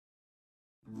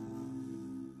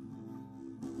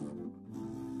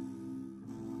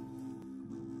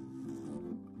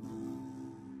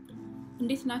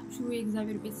እንዴት ናችሁ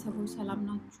የእግዚአብሔር ቤተሰቦች ሰላም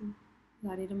ናችሁ?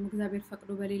 ዛሬ ደግሞ እግዚአብሔር ፈቅዶ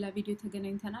በሌላ ቪዲዮ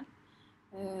ተገናኝተናል።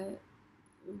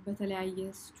 በተለያየ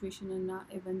ሲቹዌሽን እና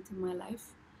ኢቨንት ማይ ላይፍ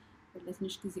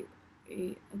ለትንሽ ጊዜ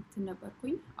እንትን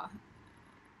ነበርኩኝ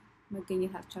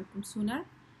መገኘት አልቻልኩም ሱነር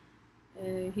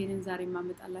ይሄንን ዛሬ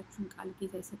ማመጣላችሁን ቃል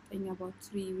ጌታ የሰጠኝ about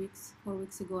 4 weeks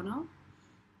ago ነው።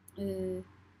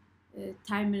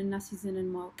 ታይም እና ሲዝንን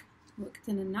ማወቅ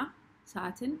ወቅትንና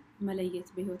ሰዓትን መለየት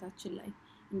በህይወታችን ላይ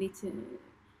እንዴት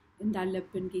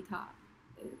እንዳለብን ጌታ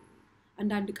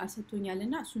አንዳንድ ቃል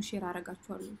ሰጥቶኛልና እሱን ሼር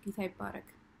አረጋችኋለሁ። ጌታ ይባረክ።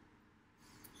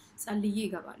 ጸልዬ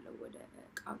እገባለሁ ወደ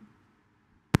ቃሉ።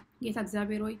 ጌታ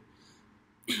እግዚአብሔር ሆይ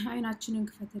አይናችንን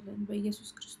ክፈትልን፣ በኢየሱስ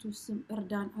ክርስቶስ ስም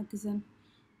እርዳን፣ አግዘን።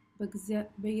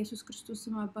 በኢየሱስ ክርስቶስ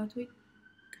ስም አባት ሆይ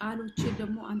ቃሎች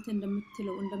ደግሞ አንተ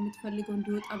እንደምትለው እንደምትፈልገው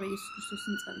እንዲወጣ በኢየሱስ ክርስቶስ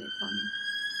ስም ጸልዬ አሜን።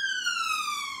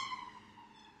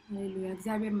 ሃሌሉያ።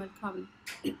 እግዚአብሔር መልካም ነው።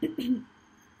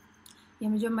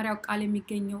 የመጀመሪያው ቃል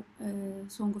የሚገኘው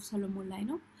ሶንግ ኦፍ ሰሎሞን ላይ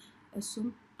ነው። እሱም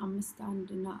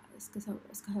 5:1 እና እስከ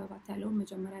 7 ያለው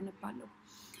መጀመሪያ ነባለው።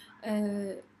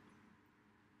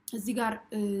 እዚህ ጋር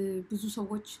ብዙ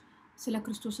ሰዎች ስለ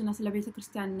ክርስቶስና ስለ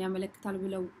ቤተክርስቲያን ያመለክታል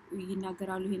ብለው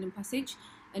ይናገራሉ ይሄንን ፓሴጅ።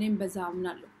 እኔም በዛ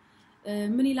አምናለሁ።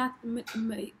 ምን ይላል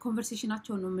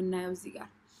ኮንቨርሴሽናቸው ነው የምናየው እዚህ ጋር።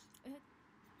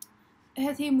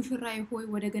 እህቴ ሙሽራዬ ሆይ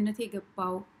ወደ ገነቴ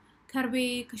ገባው፣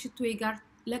 ከርቤዬ ከሽቱዬ ጋር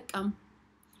ለቀምሁ፣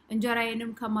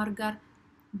 እንጀራዬንም ከማር ጋር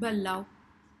በላው፣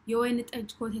 የወይን ጠጅ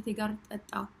ከወተቴ ጋር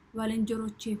ጠጣው።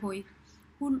 ባልንጀሮቼ ሆይ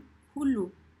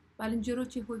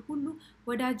ሁሉ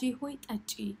ወዳጄ ሆይ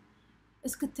ጠጪ፣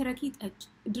 እስክትረኪ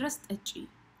ድረስ ጠጪ።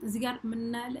 እዚህ ጋር ምን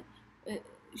እናያለ?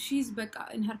 ሺዝ በቃ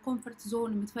in her comfort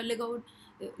zone የምትፈልገው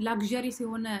ላግዠሪስ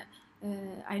የሆነ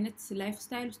አይነት ላይፍ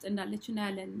ስታይል ውስጥ እንዳለች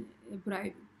እናያለን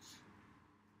ብራይዱ።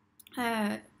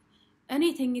 እኔ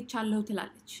ተኝቻለሁ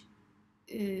ትላለች፣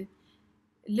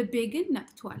 ልቤ ግን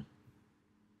ነቅቶአል።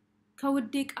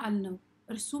 ከውዴ ቃል ነው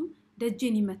እርሱም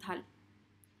ደጄን ይመታል።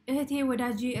 እህቴ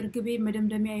ወዳጄ እርግቤ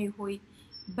መደምደሚያዬ ሆይ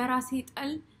በራሴ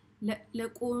ጠል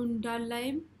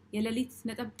ለቆንዳላዬም የሌሊት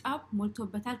ነጠብጣብ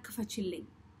ሞልቶበታል፣ ክፈችልኝ።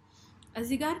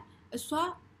 እዚህ ጋር እሷ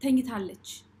ተኝታለች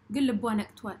ግን ልቧ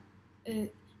ነቅቶአል።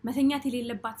 መተኛት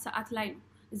የሌለባት ሰዓት ላይ ነው።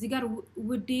 እዚህ ጋር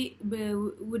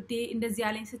ውዴ እንደዚህ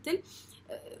ያለኝ ስትል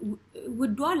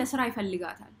ውዷ ለስራ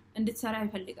ይፈልጋታል፣ እንድትሰራ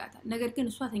ይፈልጋታል። ነገር ግን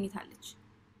እሷ ተኝታለች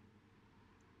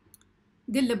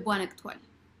ግን ልቧ ነቅቶአል።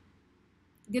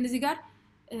 ግን እዚህ ጋር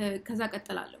ከዛ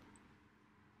ቀጥላለሁ።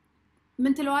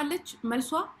 ምን ትለዋለች? መልሷ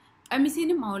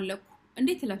ቀሚሴንም አወለቅሁ፣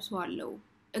 እንዴት እለብሰዋለሁ?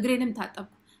 እግሬንም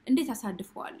ታጠብሁ፣ እንዴት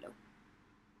አሳድፈዋለሁ?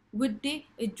 ውዴ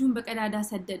እጁን በቀዳዳ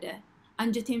ሰደደ፣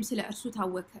 አንጀቴም ስለ እርሱ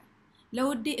ታወከ።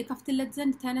 ለውዴ እከፍትለት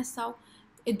ዘንድ ተነሳው፣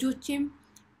 እጆቼም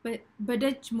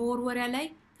በደጅ መወርወሪያ ላይ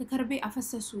ከከርቤ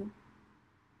አፈሰሱ፣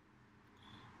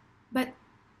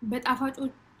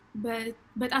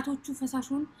 በጣቶቹ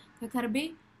ፈሳሹን ከከርቤ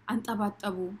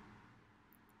አንጠባጠቡ።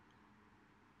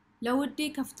 ለውዴ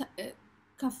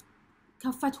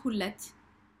ከፈትሁለት፣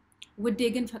 ውዴ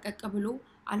ግን ፈቀቅ ብሎ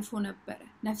አልፎ ነበር።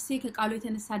 ነፍሴ ከቃሉ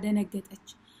የተነሳ ደነገጠች።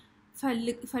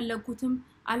 ፈለግኩትም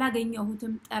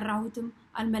አላገኘሁትም፣ ጠራሁትም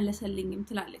አልመለሰልኝም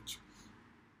ትላለች።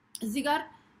 እዚህ ጋር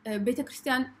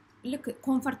ቤተክርስቲያን ልክ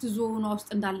ኮምፎርት ዞን ውስጥ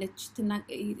እንዳለች ነው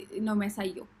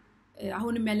የሚያሳየው።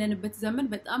 አሁንም ያለንበት ዘመን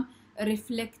በጣም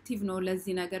ሪፍሌክቲቭ ነው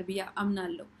ለዚህ ነገር ብዬ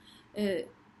አምናለሁ።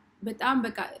 በጣም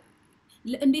በቃ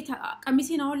እንዴት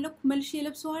ቀሚሴን አወለቅሁ መልሼ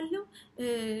እለብሰዋለሁ፣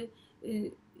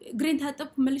 እግሬን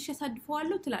ታጠብሁ መልሼ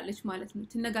አሳድፈዋለሁ ትላለች ማለት ነው።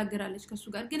 ትነጋገራለች ከሱ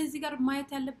ጋር። ግን እዚህ ጋር ማየት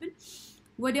ያለብን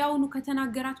ወዲያውኑ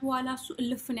ከተናገራት በኋላ እሱ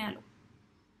እልፍ ነው ያለው።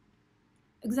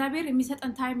 እግዚአብሔር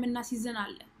የሚሰጠን ታይም እና ሲዝን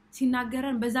አለ።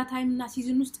 ሲናገረን በዛ ታይም እና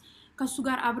ሲዝን ውስጥ ከሱ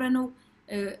ጋር አብረነው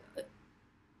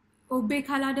ኦቤ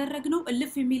ካላደረግነው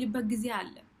እልፍ የሚልበት ጊዜ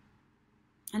አለ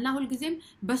እና ሁሉ ጊዜም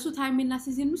በሱ ታይም እና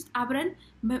ሲዝን ውስጥ አብረን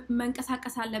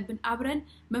መንቀሳቀስ አለብን፣ አብረን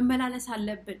መመላለስ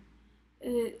አለብን።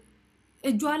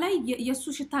 እጇ ላይ የሱ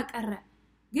ሽታ ቀረ፣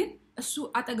 ግን እሱ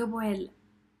አጠገቧ የለም።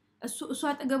 እሱ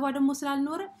አጠገቧ ደግሞ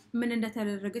ስላልኖረ ምን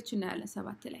እንደተደረገች እናያለን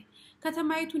 7 ላይ።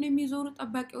 ከተማይቱን የሚዞሩ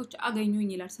ጠባቂዎች አገኙኝ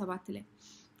ይላል 7 ላይ።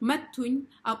 መቱኝ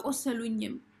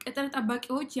አቆሰሉኝም፣ ቅጥር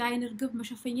ጠባቂዎች የአይን ርግብ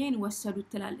መሸፈኛዬን ወሰዱት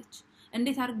ትላለች።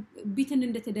 እንዴት ቢትን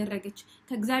እንደተደረገች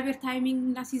ከእግዚአብሔር ታይሚንግ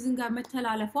እና ሲዝን ጋር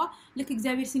መተላለፏ፣ ልክ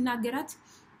እግዚአብሔር ሲናገራት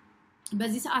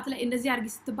በዚህ ሰዓት ላይ እንደዚህ አርጊ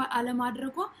ስትባል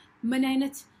አለማድረጓ ምን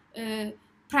አይነት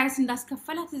ፕራይስ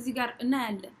እንዳስከፈላት እዚህ ጋር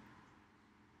እናያለን።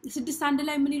 6:1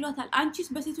 ላይ ምን ይሏታል? አንቺስ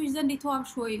በሴቶች ዘንድ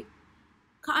የተዋብሽ ሆይ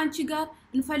ከአንቺ ጋር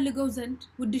እንፈልገው ዘንድ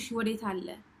ውድሽ ወዴት አለ?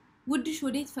 ውድሽ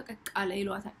ወዴት ፈቀቅ አለ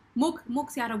ይሏታል። ሞክ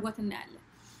ሲያረጓት እናያለን።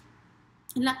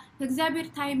 እና ከእግዚአብሔር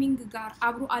ታይሚንግ ጋር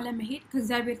አብሮ አለ መሄድ፣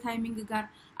 ከእግዚአብሔር ታይሚንግ ጋር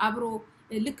አብሮ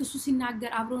ልክ እሱ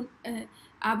ሲናገር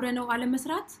አብረነው አለ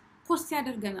መስራት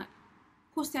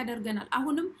ኮስት ያደርገናል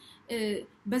አሁንም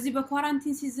በዚህ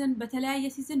በኳራንቲን ሲዝን በተለያየ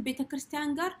ሲዝን ቤተክርስቲያን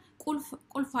ጋር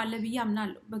ቁልፍ አለ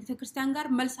ብያምናለሁ ቤተክርስቲያን ጋር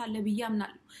መልስ አለ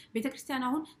ብያምናለሁ ቤተክርስቲያን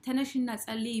አሁን ተነሽና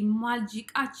ጸልይ ማልጂ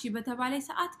ቃቺ በተባለ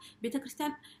ሰዓት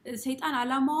ቤተክርስቲያን ሰይጣን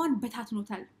አላማውን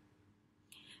በታትኖታል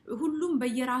ሁሉም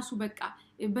በየራሱ በቃ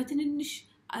በትንንሽ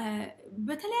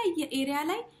በተለያየ ኤሪያ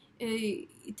ላይ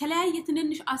ተለያየ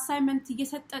ትንንሽ አሳይመንት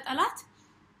እየሰጠ ጠላት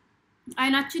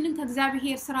አይናችንን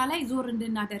ከእግዚአብሔር ስራ ላይ ዞር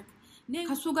እንድናደርግ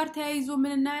ከሱ ጋር ተያይዞ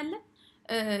ምን እናያለን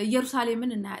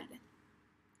ኢየሩሳሌምን እናያለን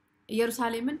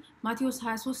ኢየሩሳሌምን ማቴዎስ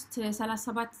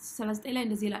 23:37-39 ላይ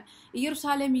እንደዚህ ይላል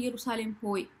ኢየሩሳሌም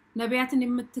ሆይ ነቢያትን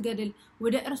የምትገድል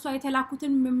ወደ እርሷ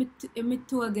የተላኩትን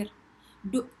የምትወግር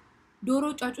ዶሮ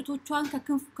ጫጩቶቿን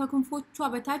ከክንፎቿ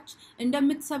በታች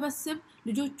እንደምትሰበስብ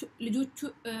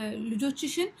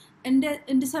ልጆችሽን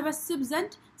እንድሰበስብ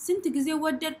ዘንድ ስንት ጊዜ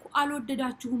ወደድኩ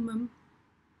አልወደዳችሁም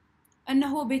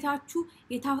እነሆ ቤታችሁ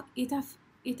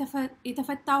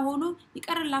የተፈታ ሆኖ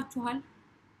ይቀርላችኋል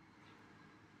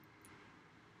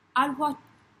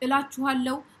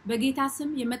እላችኋለሁ በጌታ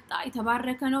ስም የመጣ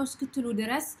የተባረከ ነው እስክትሉ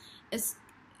ድረስ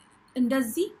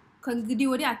እንደዚህ ከእንግዲህ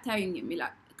ወዲህ አታዩኝም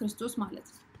ይላል ክርስቶስ ማለት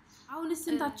ነው አሁን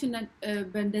ስንታችን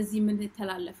በእንደዚህ ምን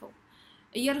ተላለፈው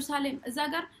ኢየሩሳሌም እዛ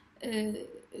ጋር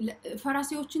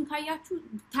ፈራሲዎችን ካያችሁ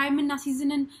ታይምና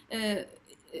ሲዝንን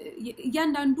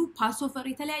ያንዳንዱ ፓስኦቨር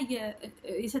የተለያየ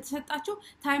የተሰጣቸው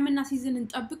ታይምና ሲዝንን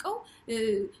ጠብቀው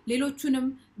ሌሎቹንም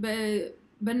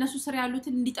በእነሱ ስራ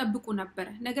ያሉትን እንዲጠብቁ ነበር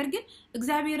ነገር ግን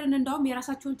እግዚአብሔርን እንዳውም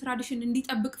የራሳቸውን ትራዲሽን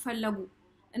እንዲጠብቅ ፈለጉ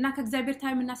እና ከእግዚአብሔር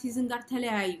ታይምና ሲዝን ጋር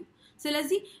ተለያዩ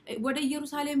ስለዚህ ወደ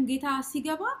ኢየሩሳሌም ጌታ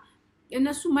ሲገባ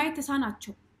እነሱ ማየት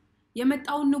ተሳናቸው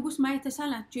የመጣውን ንጉስ ማየት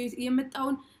ተሳናቸው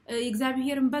የመጣውን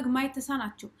የእግዚአብሔርን በግ ማየት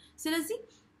ተሳናቸው ስለዚህ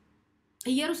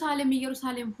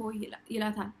ኢየሩሳሌም ሆይ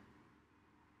ይላታል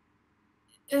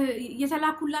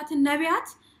የተላኩላትን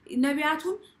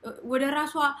ነቢያቱን ወደ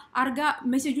ራሷ አርጋ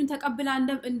ሜሴጁን ተቀብላ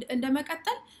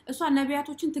እንደመቀጠል እሷ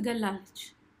ነቢያቶችን ትገላለች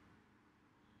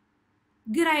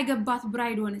ግራ የገባት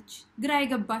ብራይድ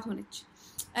ሆነች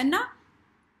እና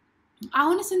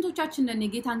አሁን ስንቶቻችን ነን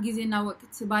የጌታን ጊዜና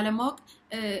ወቅት ባለማወቅ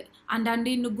አንዳንዴ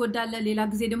እንጎዳለን ሌላ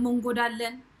ጊዜ ደግሞ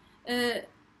እንጎዳለን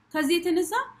ከዚህ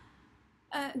የተነሳ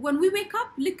when we wake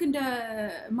up ልክ እንደ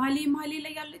ማሊ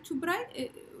ላይ ያለችው ብራይድ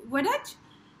ወዳጅ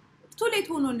ቱሌት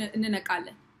ሆኖ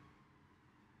እንነቃለን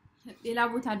ሌላ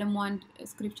ቦታ ደግሞ አንድ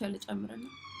ስክሪፕቸር ልጨምርና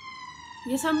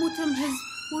የሰሙትም ህዝብ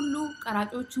ሁሉ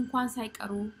ቀራጮች እንኳን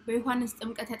ሳይቀሩ በዮሐንስ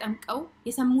ጥምቀት ተጠምቀው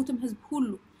የሰሙትም ህዝብ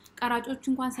ሁሉ ቀራጮች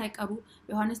እንኳን ሳይቀሩ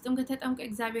በዮሐንስ ጥምቀት ተጠምቀው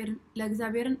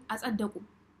ለእግዚአብሔርን አጸደቁ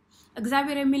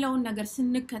እግዚአብሔር የሚለውን ነገር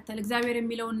ስንከተል እግዚአብሔር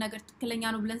የሚለውን ነገር ትክክለኛ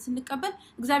ነው ብለን ስንቀበል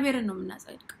እግዚአብሔርን ነው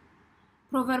የምናጸድቀው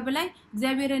ፕሮቨርብ ላይ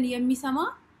እግዚአብሔርን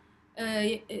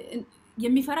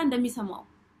የሚፈራ እንደሚሰማው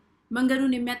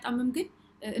መንገዱን የሚያጣምም ግን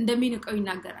እንደሚንቀው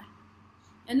ይናገራል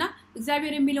እና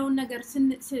እግዚአብሔር የሚለውን ነገር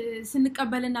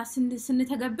ስንቀበልና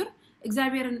ስንተገብር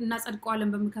እግዚአብሔርን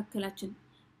እናጸድቀዋለን በመካከላችን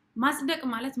ማጽደቅ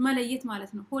ማለት መለየት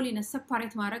ማለት ነው ሆሊነስ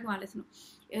ሰፓሬት ማድረግ ማለት ነው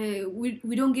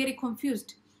we don't get it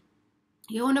confused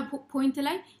የሆነ ፖይንት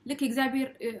ላይ ልክ እግዚአብሔር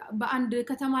በአንድ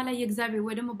ከተማ ላይ የእግዚአብሔር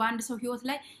ወይ ደግሞ በአንድ ሰው ህይወት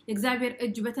ላይ የእግዚአብሔር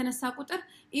እጅ በተነሳ ቁጥር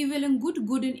evilን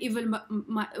goodን evil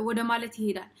ወደ ማለት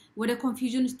ይሄዳል ወደ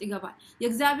confusion ውስጥ ይገባል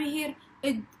የእግዚአብሔር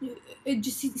እጅ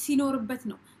ሲኖርበት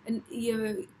ነው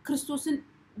የክርስቶስን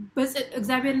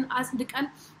እግዚአብሔርን አጽድቀን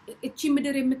እቺ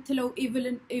ምድር የምትለው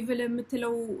evil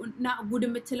የምትለውና good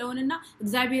የምትለውንና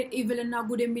እግዚአብሔር evilና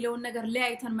good የሚለውን ነገር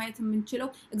ለያይተን ማየት የምንችለው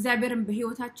እግዚአብሔርን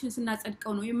በህይወታችን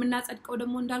ስናጸድቀው ነው የምናጸድቀው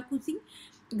ደግሞ እንዳልኩት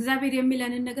እግዚአብሔር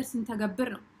የሚለንን ነገር ስንተገብር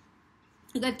ነው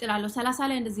ይቀጥላል 30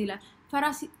 ላይ እንደዚህ ይላል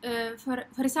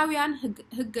ፈሪሳውያን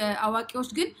ህግ አዋቂዎች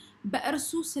ግን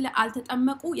በእርሱ ስለ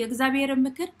አልተጠመቁ የእግዚአብሔር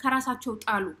ምክር ከራሳቸው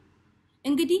ጣሉ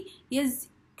እንግዲህ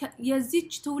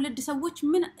የዚች ትውልድ ሰዎች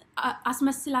ምን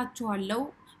አስመስላችኋለሁ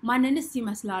ማንንስ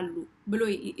ይመስላሉ ብሎ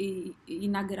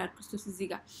ይናገራል ክርስቶስ እዚህ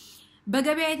ጋር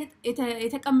በገበያ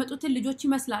የተቀመጡትን ልጆች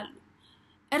ይመስላሉ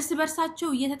እርስ በርሳቸው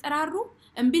እየተጠራሩ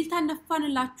እንቢልታ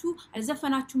ነፋንላችሁ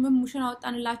አልዘፈናችሁም ሙሽን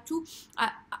አወጣንላችሁ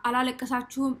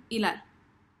አላለቀሳችሁም ይላል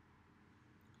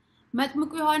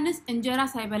መጥምቁ ዮሐንስ እንጀራ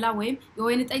ሳይበላ ወይም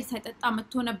የወይን ጠጅ ሳይጠጣ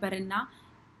መጥቶ ነበርና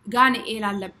ጋኔኤል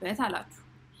አለበት አላችሁ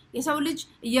የሰው ልጅ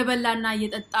እየበላና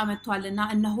እየጠጣ መጥቷልና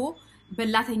እነሆ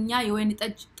በላተኛ የወይን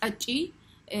ጠጪ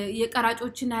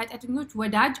የቀራጮችና ኃጢአተኞች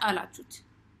ወዳጅ አላችሁት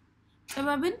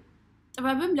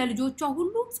ጥበብም ለልጆቿ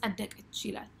ሁሉ ጸደቀች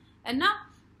ይላል እና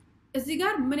እዚህ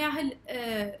ጋር ምን ያህል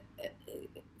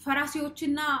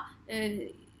ፈራሲዎችና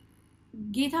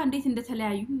ጌታ እንዴት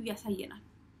እንደተለያዩ ያሳየናል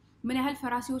ምን ያህል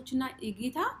ፈራሲዎችና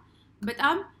ጌታ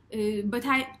በጣም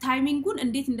በታይሚንጉን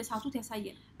እንዴት እንደሳቱት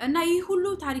ያሳያል እና ይህ ሁሉ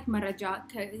ታሪክ መረጃ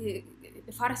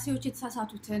ፋርሲዎች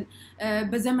የተሳሳቱትን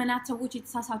በዘመናት ሰዎች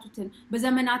የተሳሳቱትን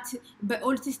በዘመናት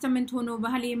በኦልድ ቴስተመንት ሆኖ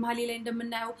መሐሌ ላይ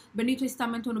እንደምናየው በኒው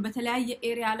ቴስተመንት ሆኖ በተለያየ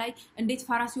ኤሪያ ላይ እንዴት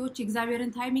ፋርሲዎች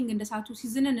እግዚአብሔርን ታይሚንግ እንደሳቱ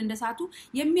ሲዝንን እንደሳቱ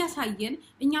የሚያሳየን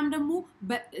እኛም ደግሞ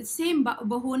በሴም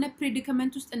በሆነ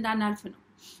ፕሬዲካመንት ውስጥ እንዳናልፍ ነው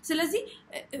ስለዚህ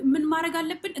ምን ማድረግ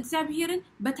አለብን እግዚአብሔርን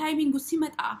በታይሚንጉ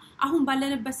ሲመጣ አሁን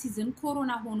ባለንበት ሲዝን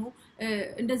ኮሮና ሆኖ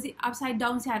እንደዚህ አፕሳይድ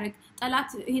ዳውን ሲያደርግ ጠላት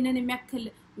ይሄንን የሚያክል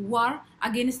war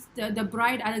against the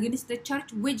bride against the church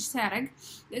which ሲያደርግ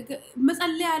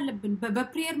መጸለይ አለብን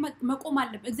በፕሬየር መቆም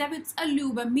አለብን እግዚአብሔር ጸልዩ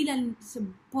በሚለን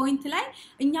ፖይንት ላይ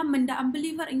እኛም እንደ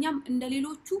አንብሊቨር እኛም እንደ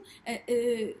ሌሎቹ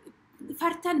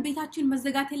ፈርተን ቤታችን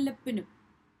መዘጋት የለብንም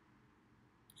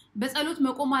በጸሎት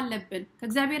መቆም አለብን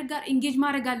ከእግዚአብሔር ጋር ኢንጌጅ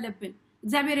ማድረግ አለብን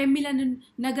እግዚአብሔር የሚለንን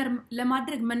ነገር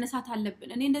ለማድረግ መነሳት አለብን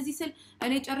እኔ እንደዚህ ስል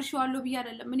እኔ ጨርሼዋለሁ ብዬ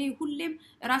አይደለም እኔ ሁሌም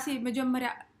ራሴ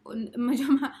መጀመሪያ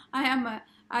አያም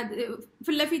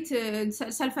ፍለፊት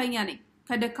ሰልፈኛ ነኝ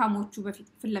ከደካሞቹ በፊት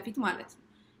ፍለፊት ማለት ነው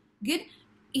ግን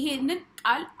ይሄንን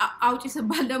ቃል አውጪ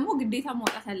ሲባል ደግሞ ግዴታ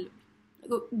ማውጣት አለብን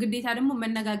ግዴታ ደግሞ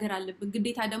መነጋገር አለብን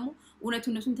ግዴታ ደግሞ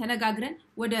እውነቱን ተነጋግረን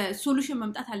ወደ ሶሉሽን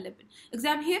መምጣት አለብን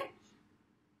እግዚአብሔር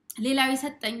ሌላው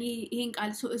የሰጠኝ ይሄን ቃል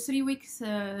 3 weeks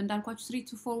እንዳልኳችሁ 3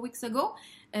 to 4 weeks ago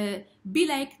be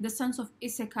like the sons of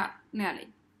Issachar ነው ያለኝ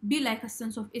be like a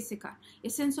sons of Issachar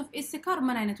essence of Issachar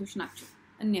ምን አይነቶች ናቸው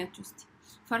እንያችሁ እስቲ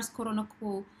ፈርስት ኮሮኖኮ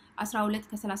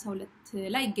 12:32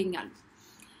 ላይ ይገኛሉ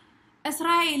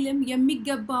እስራኤልም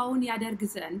የሚገባውን ያደርግ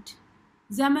ዘንድ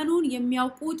ዘመኑን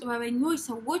የሚያውቁ ጥበበኞች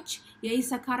ሰዎች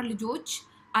የይሳካር ልጆች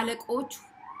አለቆች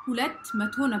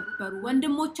 200 ነበሩ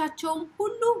ወንድሞቻቸውም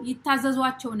ሁሉ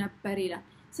ይታዘዟቸው ነበር ይላል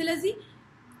ስለዚህ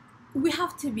we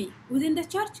have to be within the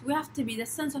church we have to be the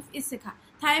sons of Issachar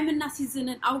time እና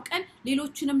seasonን አውቀን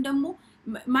ሌሎችንም ደግሞ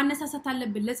ማነሳሳት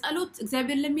አለብን ለጸሎት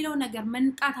እግዚአብሔር ለሚለው ነገር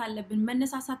መንቃት አለብን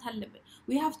መነሳሳት አለብን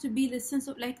we have to be the sons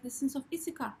of like the sons of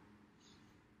Issachar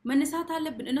መነሳሳት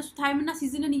አለብን እነሱ ታይም እና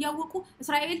ሲዝንን ያወቁ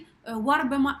እስራኤል ዋር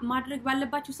በማድረግ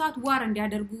ባለባቸው ሰዓት ዋር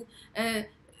እንዲያደርጉ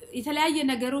የተለያየ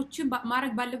ነገሮችን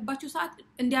ማድረግ ባለባቸው ሰዓት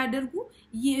እንዲያደርጉ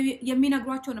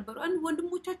የሚነግሯቸው ነበር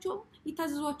ወንድሞቻቸው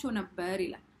ይታዘዟቸው ነበር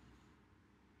ይላል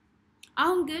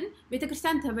አሁን ግን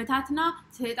ቤተክርስቲያን ተበታትና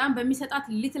ሰይጣን በሚሰጣት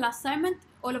little assignment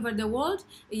all over the world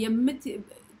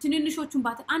ትንንሾቹን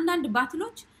ባትል አንዳንድ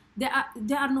ባትሎች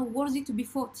they are not worthy to be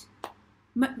fought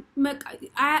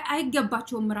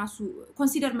አይገባቸውም ራሱ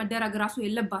ኮንሲደር መደረግ ራሱ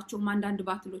የለባቸውም አንዳንድ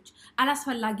ባትሎች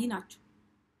አላስፈላጊ ናቸው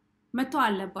መተው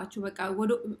አለባቸው በቃ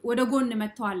ወደ ጎን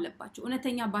መተው አለባቸው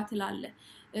እነተኛ ባትል አለ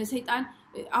ሰይጣን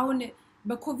አሁን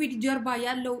በኮቪድ ጀርባ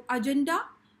ያለው አጀንዳ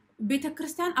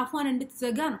ቤተክርስቲያን አፏን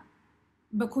እንድትዘጋ ነው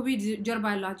በኮቪድ ጀርባ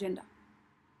ያለው አጀንዳ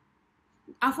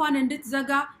አፏን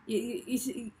እንድትዘጋ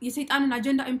የሰይጣንን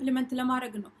አጀንዳ ኢምፕሊመንት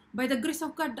ለማድረግ ነው by the grace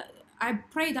of God I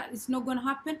pray that it's not going to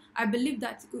happen I believe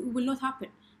that it will not happen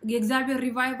የእግዚአብሔር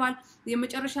ሪቫይቫል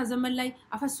የመጨረሻ ዘመን ላይ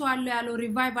አፈሰዋለሁ ያለው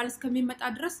ሪቫይቫል እስከሚመጣ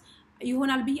ድረስ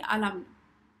ይሆናል ብዬ አላምንም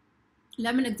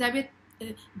ለምን እግዚአብሔር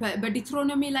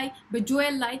በዲትሮኖሚ ላይ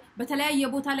በጆኤል ላይ በተለያየ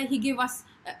ቦታ ላይ he gave us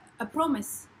a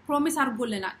promise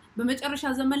አርጎልናል በመጨረሻ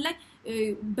ዘመን ላይ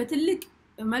በትልቅ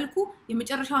መልኩ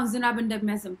የመጨረሻውን ዝናብ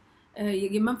እንደሚያዘም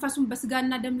የመንፈሱን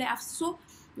በስጋና ደም ላይ አፍስሶ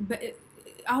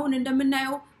አሁን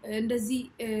እንደምናየው እንደዚህ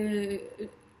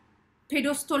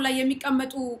ፔዶስቶል ላይ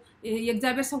የሚቀመጡ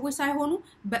የእግዚአብሔር ሰዎች ሳይሆኑ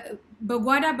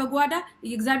በጓዳ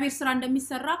የእግዚአብሔር ስራ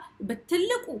እንደሚሰራ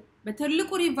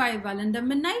በትልቁ ሪቫይቫል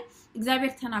እንደምናይ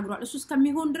እግዚአብሔር ተናግሯል እሱ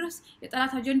እስከሚሆን ድረስ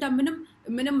የጠላት አጀንዳ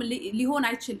ምንም ሊሆን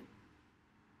አይችልም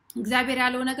እግዚአብሔር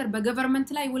ያለው ነገር በገቨርንመንት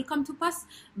ላይ will come to pass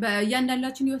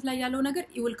በእያንዳንዳችን ህይወት ላይ ያለው ነገር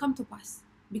it will come to pass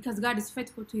because God is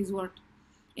faithful to his word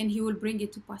and he will bring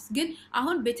it to pass ግን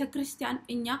አሁን ቤተክርስቲያን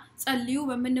እኛ ጸልዩ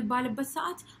በመንባልበት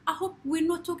ሰዓት I hope we're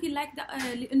not talking like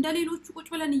እንደሌሎቹ ቁጭ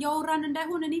ብለን ያወራን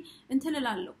እንዳይሆን እኔ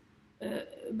እንትልላለሁ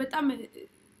በጣም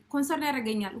ኮንሰርን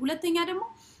ያደርገኛል ሁለተኛ ደግሞ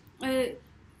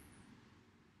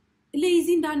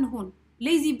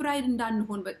ሌዚ ብራይድ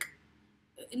እንዳንሆን በቃ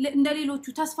እንደሌሎቹ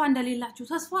ተስፋ እንደሌላችሁ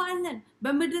ተስፋ አለን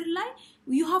በመድር ላይ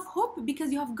you have hope because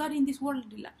you have God in this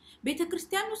world ይላል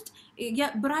ቤተክርስቲያን ውስጥ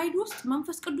የብራይድ ውስጥ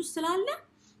መንፈስ ቅዱስ ስላለ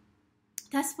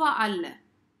ተስፋ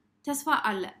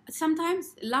አለ sometimes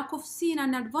lack of seeing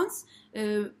in advance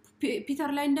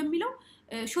ፒተር ላይ እንደሚለው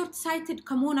short sighted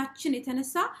ከመሆናችን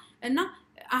የተነሳ እና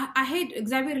ahead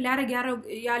እግዚአብሔር ሊያረግ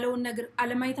ያለውን ነገር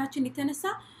አለማየታችን የተነሳ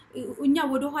እኛ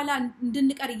ወደ ኋላ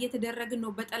እንድንቀር እየተደረግን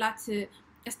ነው በጠላት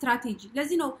strategy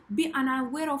ለዚህ ነው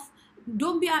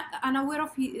don't be unaware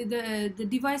of the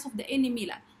device of the enemy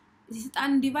ይላል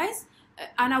የሰይጣን ዲቫይስ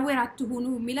unaware አትሁኑ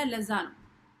የሚላል ለዛ ነው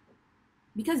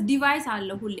because device አለ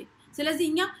ሁሌ ስለዚህ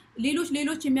እኛ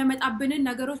ሌሎች የሚያመጣብንን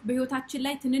ነገሮች በህይወታችን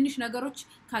ላይ ትንንሽ ነገሮች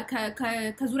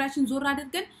ከዙሪያችን ዞር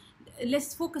አድርገን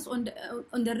let's focus on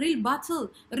the real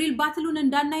battle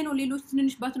እንዳናይ ነው ሌሎች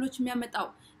ትንንሽ ባትሎች የሚያመጣው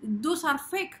those are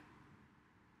fake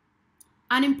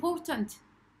unimportant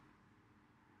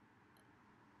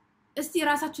እስቲ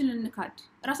ራሳችንን እንካድ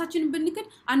ራሳችንን ብንክድ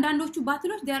አንዳንዶቹ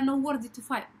ባትሎች they are not worthy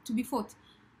to be fought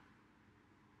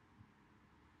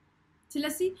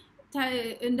ስለዚህ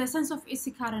in the sense of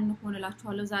Issachar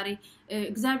እንሆንላችኋለሁ ዛሬ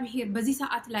እግዚአብሔር በዚህ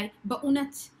ሰዓት ላይ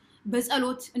በእውነት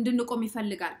በጸሎት እንድንቆም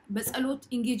ይፈልጋል በጸሎት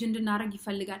ኢንጌጅ እንድናረግ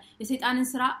ይፈልጋል የሰይጣንን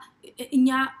ስራ እኛ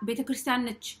ቤተክርስቲያን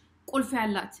ነች ቁልፍ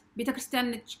ያላት ቤተክርስቲያን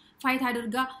ነች ፋይት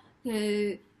አድርጋ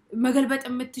መገልበጥ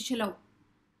የምትችለው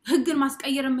ህግን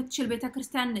ማስቀየር የምትችል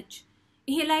ቤተክርስቲያን ነች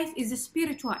ይሄ life is a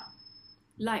spiritual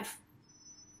life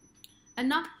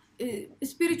እና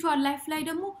spiritual life ላይ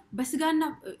ደግሞ በስጋና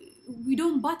we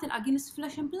don't battle against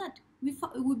flesh and blood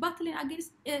we battling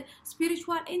against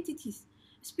spiritual entities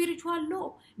spiritual law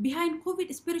behind covid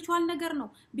spiritual ነገር ነው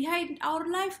behind our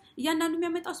life ያንዳንዱ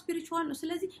የሚያመጣው spiritual ነው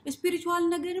ስለዚህ spiritual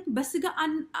ነገር በስጋ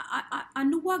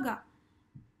አንዋጋ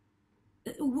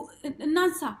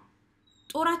እናንሳ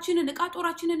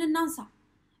ጦራችንን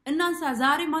እናንሳ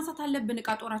ዛሬ ማንሳት አለብን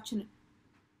ጦራችንን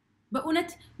በእውነት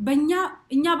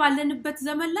እኛ ባለንበት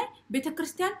ዘመን ላይ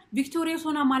ቤተክርስቲያን ቪክቶሪየስ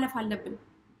ሆና ማለፍ አለብን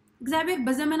እግዚአብሔር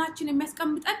በዘመናችን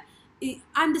የሚያስቀምጠን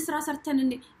አንድ ስራ ሰርተን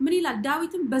ምን ይላል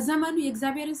ዳዊትም በዘመኑ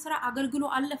የእግዚአብሔርን ስራ አገልግሎ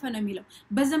አለፈ ነው የሚለው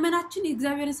በዘመናችን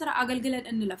የእግዚአብሔርን ስራ አገልግለን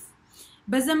እንለፍ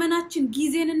በዘመናችን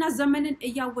ጊዜንና ዘመንን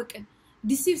እያወቅን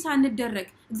ዲሲቭ ሳንደረግ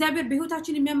እግዚአብሔር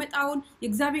በህይወታችን የሚያመጣውን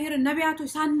የእግዚአብሔርን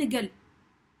ነቢያቶች ሳንገል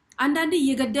አንዳንዴ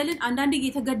እየገደልን አንዳንዴ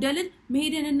እየተገደልን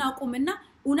መሄድን እናቆምና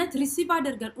እውነት ሪሲቭ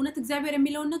አድርገን እውነት እግዚአብሔር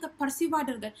የሚለውን ነገር ፐርሲቭ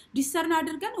አድርገን ዲሰርን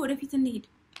አድርገን ወደፊት እንሂድ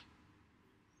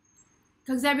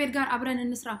ከእግዚአብሔር ጋር አብረን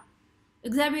እንስራ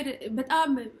እግዚአብሔር በጣም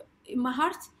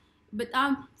ማሃርት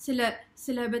በጣም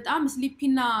ስለ በጣም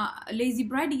ስሊፒና ሌዚ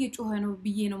ብራይድ እየጮኸ ነው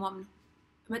ብዬ ነው ማምነው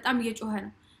በጣም እየጮኸ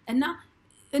ነው እና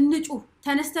እንጩህ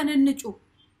ተነስተን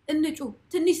እንጩህ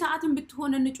ትንሽ ሰዓትን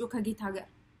ብትሆን እንጩህ ከጌታ ጋር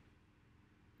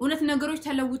እውነት ነገሮች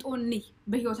ተለውጠው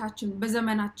በህይወታችን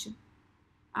በዘመናችን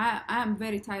I am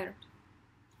very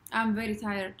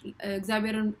tired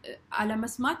እግዚአብሔርን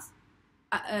አለመስማት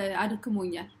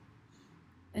አድክሞኛል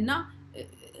እና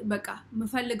በቃ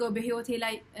ምፈልገው በህይወቴ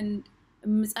ላይ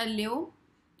ምጸልየው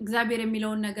እግዚአብሔር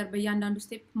የሚለውን ነገር በእያንዳንዱ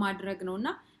ስቴፕ ማድረግ ነውና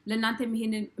ለእናንተም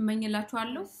ይሄንን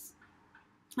እመኝላችኋለሁ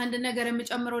አንድ ነገር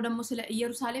የምጨምረው ደግሞ ስለ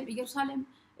ኢየሩሳሌም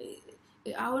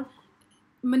አሁን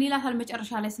ምን ይላል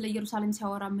መጨረሻ ላይ ስለ ኢየሩሳሌም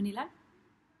ሲያወራ ምን ይላል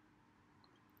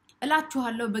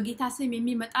እላችኋለሁ በጌታ ስም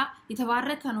የሚመጣ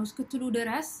የተባረከ ነው እስክትሉ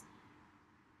ድረስ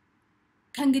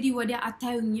ከእንግዲህ ወዲያ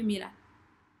አታዩኝም ይላል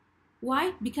why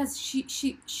because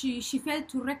she failed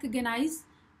to recognize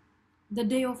the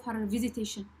day of her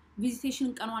visitation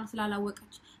ቀኗን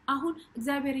ስላላወቀች አሁን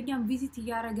እግዚአብሔር እኛም ቪዚት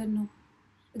ያረገን ነው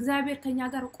እግዚአብሔር ከኛ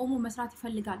ጋር ቆሞ መስራት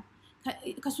ይፈልጋል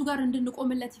ከሱ ጋር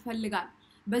እንድንቆምለት ይፈልጋል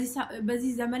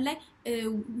በዚህ ዘመን ላይ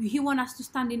he wants us to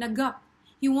stand in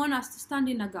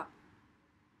a gap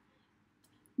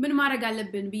ምን ማድረግ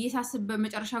አለብን በየሳስብ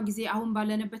በመጨረሻው ጊዜ አሁን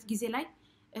ባለንበት ጊዜ ላይ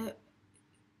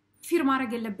ፊር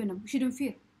ማድረግ የለብንም shouldn't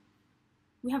fear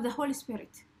we have the holy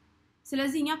spirit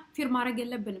ስለዚህኛ ፊር ማድረግ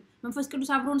የለብንም መንፈስ ቅዱስ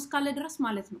አብሮን እስካለ ድረስ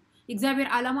ማለት ነው እግዚአብሔር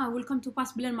ዓላማ will come to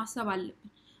pass ብለን ማሰብ አለብን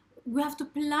we have to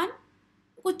plan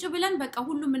ቁጭ ብለን በቃ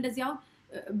ሁሉም እንደዚያው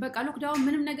በቃ ሎክዳውን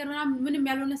ምንም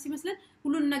ያልሆነ ሲመስለን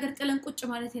ሁሉን ነገር ጥለን ቁጭ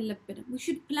ማለት የለብንም we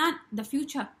should plan the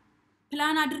future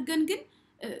plan አድርገን ግን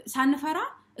ሳንፈራ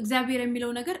እግዚአብሔር የሚለው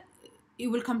ነገር it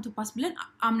will come to pass ብለን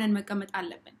አምነን መቀመጥ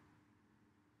አለብን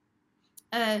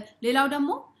ሌላው ደግሞ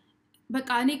በቃ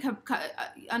እኔ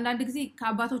አንዳንድ ጊዜ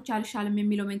ከአባቶች አልሻለም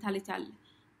የሚለው ሜንታሊቲ አለ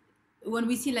when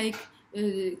we see like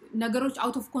ነገሮች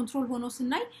out of control ሆኖ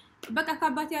ስናይ በቃ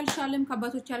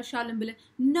ከአባቶች አልሻለም ብለን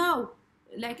no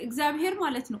like እግዚአብሔር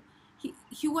ማለት ነው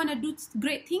he want to do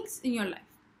great things in your life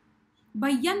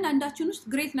በእያንዳንዳችን ውስጥ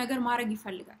great ነገር ማድረግ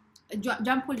ይፈልጋል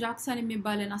ጃምፖል ጃክሰን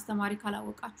የሚባለን አስተማሪ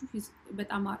ካላወቃችሁ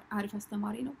በጣም አሪፍ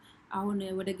አስተማሪ ነው አሁን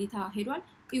ወደ ጌታ ሄዷል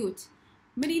እዩት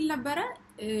ምን ይል ነበር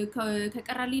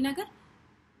ከቀራልኝ ነገር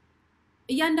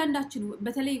እያንዳንዳችን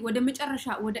በተለይ ወደ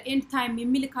መጨረሻ ወደ ኤንድ ታይም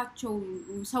የሚልካቸው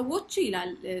ሰዎች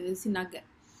ይላል ሲናገር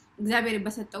እግዚአብሔር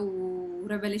በሰጠው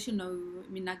ሬቨሌሽን ነው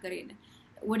የሚናገር ይሄን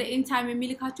ወደ ኤንድ ታይም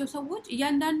የሚልካቸው ሰዎች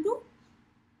እያንዳንዱ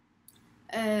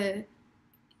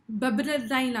በብለድ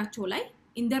ላይን ናቸው ላይ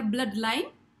in their bloodline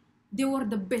they were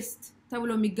the best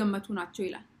ተብሎ የሚገመቱ ናቸው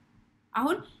ይላል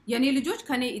አሁን የኔ ልጆች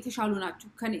ከኔ የተሻሉ ናቸው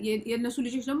የነሱ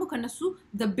ልጆች ደግሞ ከነሱ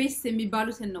the best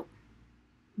የሚባሉት ነው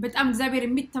በጣም እግዚአብሔር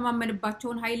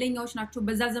የሚተማመንባቸውን ኃይለኛዎች ናቸው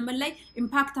በዛ ዘመን ላይ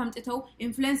ኢምፓክት አምጥተው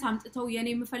ኢንፍሉዌንስ አምጥተው የኔ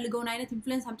የምፈልገውን አይነት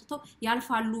ኢንፍሉዌንስ አምጥተው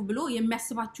ያልፋሉ ብሎ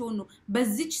የሚያስባቸው ነው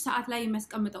በዚች ሰዓት ላይ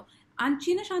የሚያስቀምጠው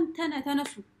አንቺ ነሽ አንተ ነህ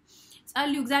ተነሱ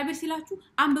ጸልዩ እግዚአብሔር ሲላችሁ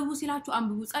አንብቡ ሲላችሁ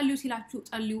አንብቡ ጸልዩ ሲላችሁ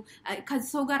ጸልዩ ከዚህ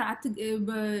ሰው ጋር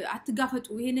አትጋፈጡ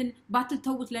ይሄንን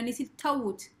ባትተውት ለኔ ሲል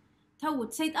ተውት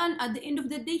ሰይጣን at the end of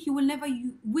the day he will never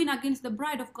win against the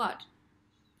bride of God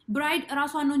bride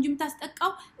ራሷን ነው እንጂ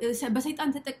የምታስጠቃው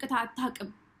በሰይጣን ተጠቅታ አታቅም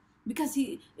because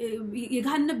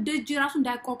የገሃነም ደጅ ራሱ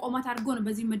እንዳያቋቋማት አድርጎ ነው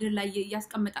በዚህ ምድር ላይ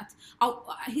ያስቀመጣት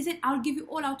he said I'll give you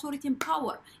all authority and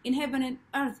power in heaven and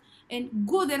earth and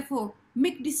go therefore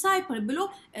make disciple ብሎ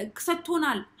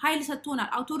ሰጥቶናል ኃይል ሰጥቶናል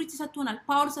authority ሰጥቶናል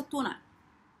power ሰጥቶናል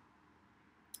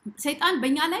ሰይጣን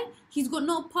በእኛ ላይ he's got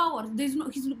no power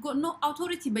he's got no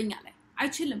authority በእኛ ላይ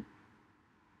አይችልም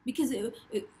because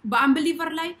በአንበሊቨር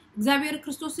ላይ እግዚአብሔር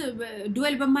ክርስቶስ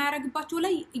ዱዌል በማያረግባቸው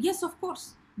ላይ yes of course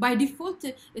by default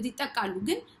ይጠቃሉ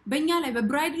ግን በእኛ ላይ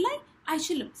በብራይድ ላይ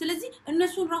አይችልም ስለዚህ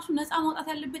እነሱን ራሱ ነፃ ማውጣት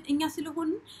ያለበት እኛ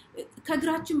ስለሆነ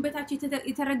ከግራችን በታች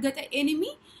የተረገጠ ኤኒሚ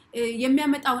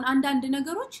የሚያመጣውን አንዳንድ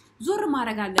ነገሮች ዞር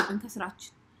ማድረግ አለብን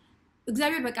ከስራችን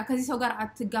እግዚአብሔር በቃ ከዚህ ሰው ጋር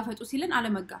አትጋፈጡ ሲለን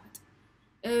አለመጋፈጥ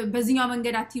በዚህኛው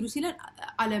መንገድ አትሂዱ ሲለን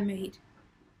አለመሄድ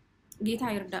ጌታ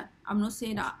ይርዳን I'm not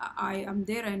saying I am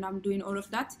there and I'm doing all of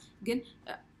that ግን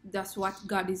that's what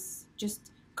God is just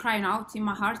crying out in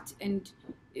my heart and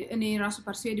እኔ ራሱ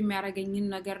ፐርሱዌድ የሚያረጋኝን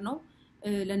ነገር ነው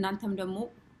ለእናንተም ደግሞ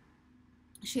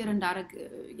ሼር እንዳረግ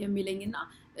የሚለኝና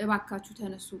እባካችሁ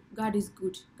ተነሱ God is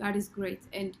good God is great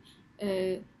and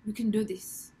we can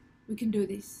do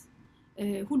this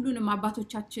ሁሉንም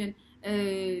አባቶቻችን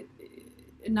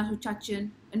እናቶቻችን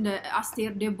እንደ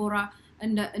አስቴር ዴቦራ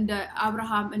እንደ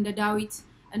አብርሃም እንደ ዳዊት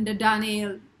እንደ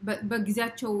ዳንኤል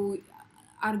በጊዜያቸው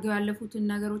አርገው ያለፉትን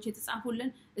ነገሮች የተጻፉልን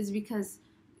is because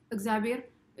እግዚአብሔር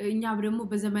እኛ ደግሞ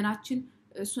በዘመናችን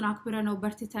እሱን አክብረነው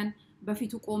በርትተን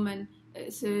በፊቱ ቆመን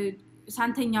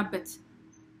ሳንተኛበት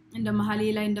እንደ መሐሌ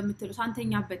ላይ እንደምትለው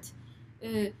ሳንተኛበት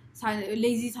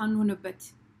ሌዚ ሳንሆንበት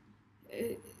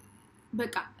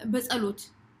በቃ በጸሎት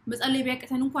መጸለይ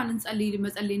ቢያቀተን እንኳን እንጸልይ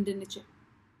መጸለይ እንድንችል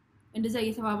እንደዛ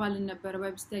እየተባባልን ነበር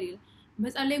በብስተሪ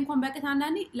መጸለይ እንኳን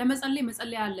ቢያቀታናኒ ለመጸለይ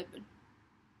መጸለይ አለብን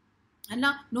እና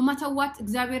no matter what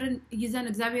እግዚአብሔርን ይዘን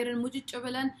እግዚአብሔርን ሙጭጭ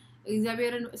ብለን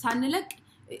እግዚአብሔርን ሳንለቅ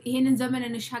ይሄንን ዘመን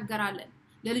እንሻገራለን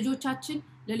ለልጆቻችን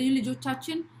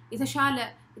ለልጆቻችን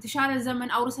የተሻለ ዘመን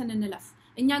አውርሰን እንለፍ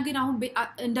እኛ ግን አሁን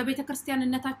እንደ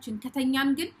ቤተክርስቲያንነታችን ከተኛን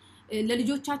ግን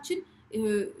ለልጆቻችን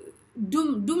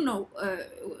ዱም ነው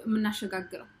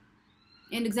ምናሸጋግረው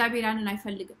እግዚአብሔር ያንን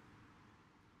አይፈልግም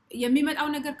የሚመጣው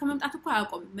ነገር ከመምጣት እኮ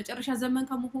አያቆም መጨረሻ ዘመን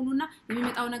ከመሆኑና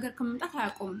የሚመጣው ነገር ከመምጣት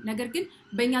አያቆም ነገር ግን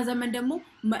በእኛ ዘመን ደግሞ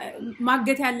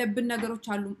ማገት ያለብን ነገሮች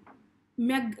አሉ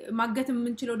ማገት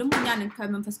የምንችለው ደግሞ እኛን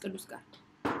ከመንፈስ ቅዱስ ጋር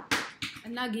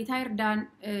እና ጌታ ይርዳን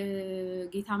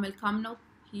ጌታ መልካም ነው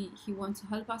he wants to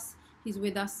help us he's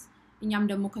with us እኛም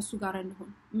ደግሞ ከሱ ጋር እንሆን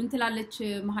ምን ትላለች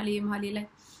መሐሌ ላይ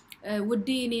ውዴ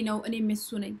እኔ ነው እኔም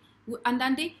እሱ ነኝ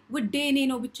አንዳንዴ ውዴ እኔ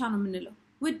ነው ብቻ ነው የምንለው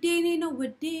ውዴ እኔ ነው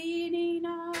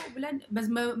ብለን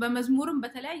በመዝሙርም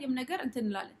በተለያየም ነገር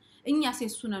እንትንላለን እኛስ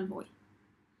የሱ ነን ሆይ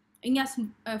እኛስ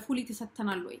ፉሊ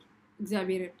ተሰተናል ወይ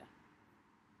እግዚአብሔር ይርዳ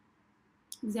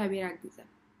እግዚአብሔር ያግዘን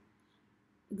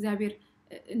እግዚአብሔር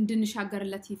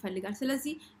እንድንሻገርለት ይፈልጋል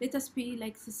ስለዚህ let us be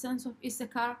like the sons of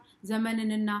Issachar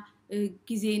ዘመንንና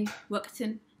ጊዜን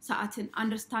ወቅትን ሰዓትን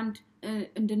አንደርስታንድ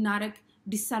እንድናረግ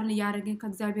ዲሰርን ያረጋን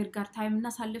ከእግዚአብሔር ጋር ታይም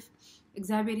እናሳልፍ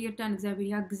እግዚአብሔር ይርዳን እግዚአብሔር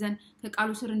ያግዘን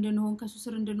ከቃሉ ስር እንድንሆን ከሱ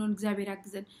ስር እንድንሆን እግዚአብሔር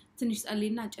ያግዘን ትንሽ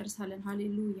ጸልይና እንጨርሳለን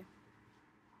ሃሌሉያ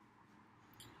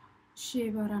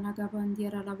ሼባራና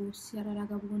ጋባንዲራ ላቦስ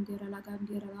ያራላጋቦንዲራ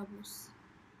ላጋንዲራ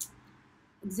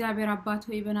እግዚአብሔር አባት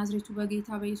ሆይ በናዝሬቱ በጌታ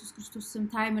በኢየሱስ ክርስቶስ ስም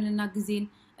ታይምንና ጊዜን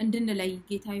እንድንለይ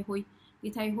ጌታዬ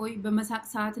ሆይ በመሳቅ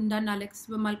ሰዓት እንዳናለቅስ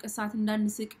በማልቀስ ሰዓት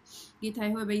እንዳንስቅ ጌታዬ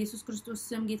ሆይ በኢየሱስ ክርስቶስ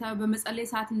ስም ጌታዬ በመጸለይ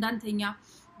ሰዓት እንዳንተኛ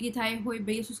ጌታዬ ሆይ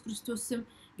በኢየሱስ ክርስቶስ ስም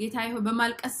ጌታዬ ሆይ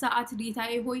በማልቀስ ሰዓት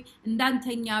ጌታዬ ሆይ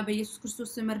እንዳንተኛ በኢየሱስ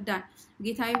ክርስቶስ ስም እርዳን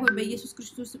ጌታዬ ሆይ በኢየሱስ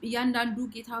ክርስቶስ እያንዳንዱ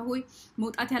ጌታ ሆይ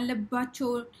መውጣት ያለባቸው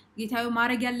ጌታዬ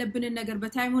ማረግ ያለብንን ነገር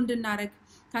በታይሙ እንድናረግ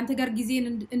ካንተ ጋር ጊዜን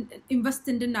ኢንቨስት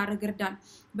እንድናረግ እርዳን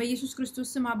በኢየሱስ ክርስቶስ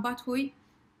ስም አባት ሆይ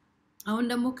አሁን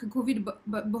ደግሞ ከኮቪድ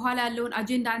በኋላ ያለውን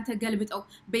አጀንዳ አንተ ገልብጠው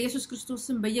በኢየሱስ ክርስቶስ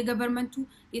ስም በየገቨርመንቱ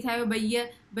ጌታዬ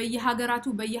በየሀገራቱ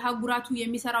በየሀጉራቱ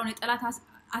የሚሰራው የጠላት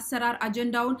አሰራር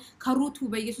አጀንዳውን ከሩቱ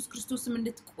በኢየሱስ ክርስቶስ ስም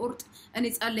እንድትቆርጥ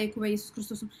እኔ ጸለይኩ በኢየሱስ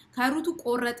ክርስቶስ ስም ከሩቱ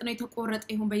ቆረጥ ነው የተቆረጠ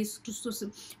ይሁን በኢየሱስ ክርስቶስ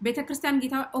ስም ቤተክርስቲያን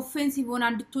ጌታ ኦፌንሲቭ ሆና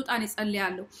እንድትወጣ እኔ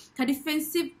ጸልያለሁ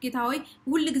ከዲፌንሲቭ ጌታ ሆይ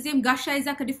ሁሉ ጊዜም ጋሻ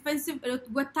ይዛ ከዲፌንሲቭ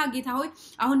ወጣ ጌታ ሆይ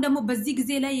አሁን ደግሞ በዚህ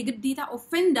ጊዜ ላይ የግዴታ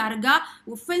ኦፌንድ አርጋ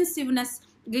ኦፌንሲቭነስ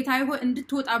ጌታዬ ሆይ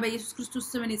እንድትወጣ በኢየሱስ ክርስቶስ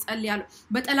ስም እኔ ጸልያለሁ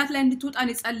በጠላት ላይ እንድትወጣ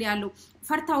እኔ ጸልያለሁ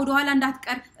ፈርታ ወደ ኋላ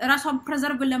እንዳትቀር ራሷን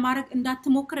ፕሬዘርቭ ለማድረግ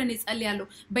እንዳትሞክር እኔ ጸልያለሁ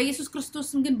በኢየሱስ ክርስቶስ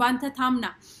ስም ግን ባንተ ታምና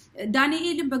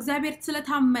ዳንኤልም በእግዚአብሔር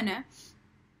ስለታመነ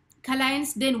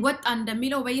ከላይንስ ደን ወጣ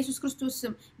እንደሚለው በኢየሱስ ክርስቶስ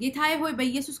ስም ጌታዬ ሆይ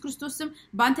በኢየሱስ ክርስቶስ ስም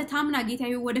ባንተ ታምና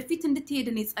ጌታዬ ሆይ ወደፊት እንድትሄድ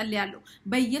እኔ ጸልያለሁ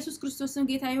በኢየሱስ ክርስቶስ ስም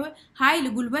ጌታዬ ሆይ ኃይል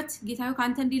ጉልበት ጌታዬ ሆይ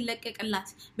ካንተ እንዲለቀቅላት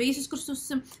በኢየሱስ ክርስቶስ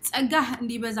ስም ጸጋህ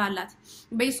እንዲበዛላት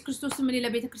በኢየሱስ ክርስቶስ ስም እኔ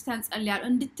ለቤተ ክርስቲያን ጸልያለሁ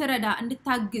እንድትረዳ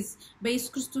እንድታግዝ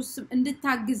በኢየሱስ ክርስቶስ ስም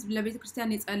እንድታግዝ ለቤተ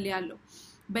ክርስቲያን ጸልያለሁ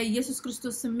በኢየሱስ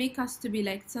ክርስቶስ ስም make us to be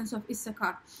like sons of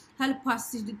Issachar help us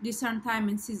to discern time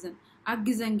and season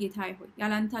አግዘን ጌታዬ ሆይ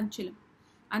ያላንተ አንችልም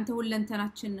አንተ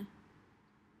ሁለንተናችን ነህ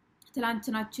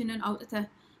ትላንትናችንን አውጥተ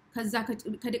ከዛ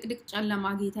ከድቅድቅ ጨለማ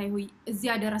ጌታዬ ሆይ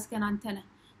እዚያ ደረስከን አንተ ነህ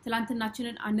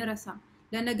ትላንትናችንን አንረሳም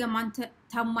ለነገም አንተ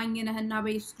ታማኝ ነህና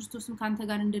በኢየሱስ ክርስቶስ ስም ካንተ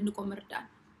ጋር እንድንቆም እርዳን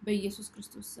በኢየሱስ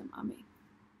ክርስቶስ ስም አሜን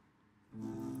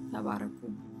ተባረኩ